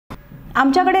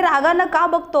आमच्याकडे रागानं का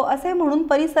बघतो असे म्हणून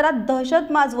परिसरात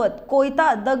दहशत माजवत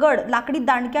कोयता, दगड, लाकडी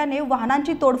दांडक्याने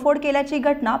वाहनांची तोडफोड केल्याची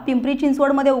घटना पिंपरी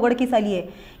चिंचवडमध्ये उघडकीस आली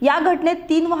आहे। या घटनेत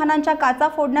 3 वाहनांच्या काचा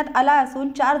फोडण्यात आला असून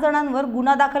 4 जणांवर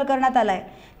गुन्हा दाखल करण्यात आलाय।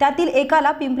 त्यातील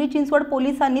एकाला पिंपरी चिंचवड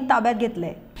पोलिसांनी ताब्यात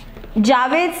घेतलंय।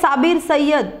 जावेद साबिर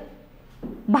सय्यद,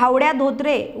 भावड्या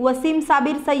धोत्रे, वसीम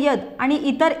साबिर सय्यद आणि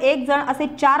इतर 1 जण असे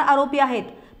 4 आरोपी आहेत।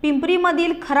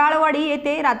 पिंपरीमधील खराळवाडी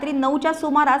येथे रात्री 9च्या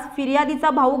सुमारास फिर्यादीचा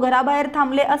भाऊ घराबाहेर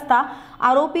थांबले असता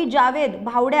आरोपी जावेद,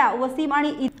 भावड्या, वसीम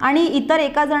आणि इतर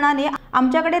एका जणाने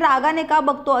आमच्याकडे रागाने का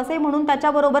बघतो असे म्हणून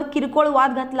त्याच्याबरोबर किरकोळ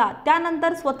वाद घातला।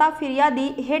 त्यानंतर स्वतः फिर्यादी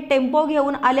हे टेम्पो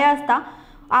घेऊन आले असता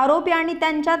आरोपी आणि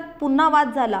त्यांच्यात पुन्हा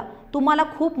वाद झाला। तुम्हाला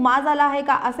खूप माज आला आहे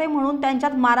का असे म्हणून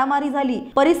त्यांच्यात मारामारी झाली।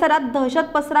 परिसरात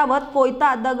दहशत पसरावत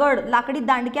कोयता, दगड, लाकडी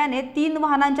दांडक्याने 3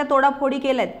 वाहनांच्या तोडाफोडी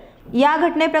केल्यात। या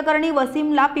घटनेप्रकरणी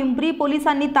वसीमला पिंपरी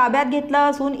पोलिसांनी ताब्यात घेतलं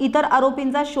असून इतर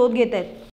आरोपींचा शोध घेत आहेत।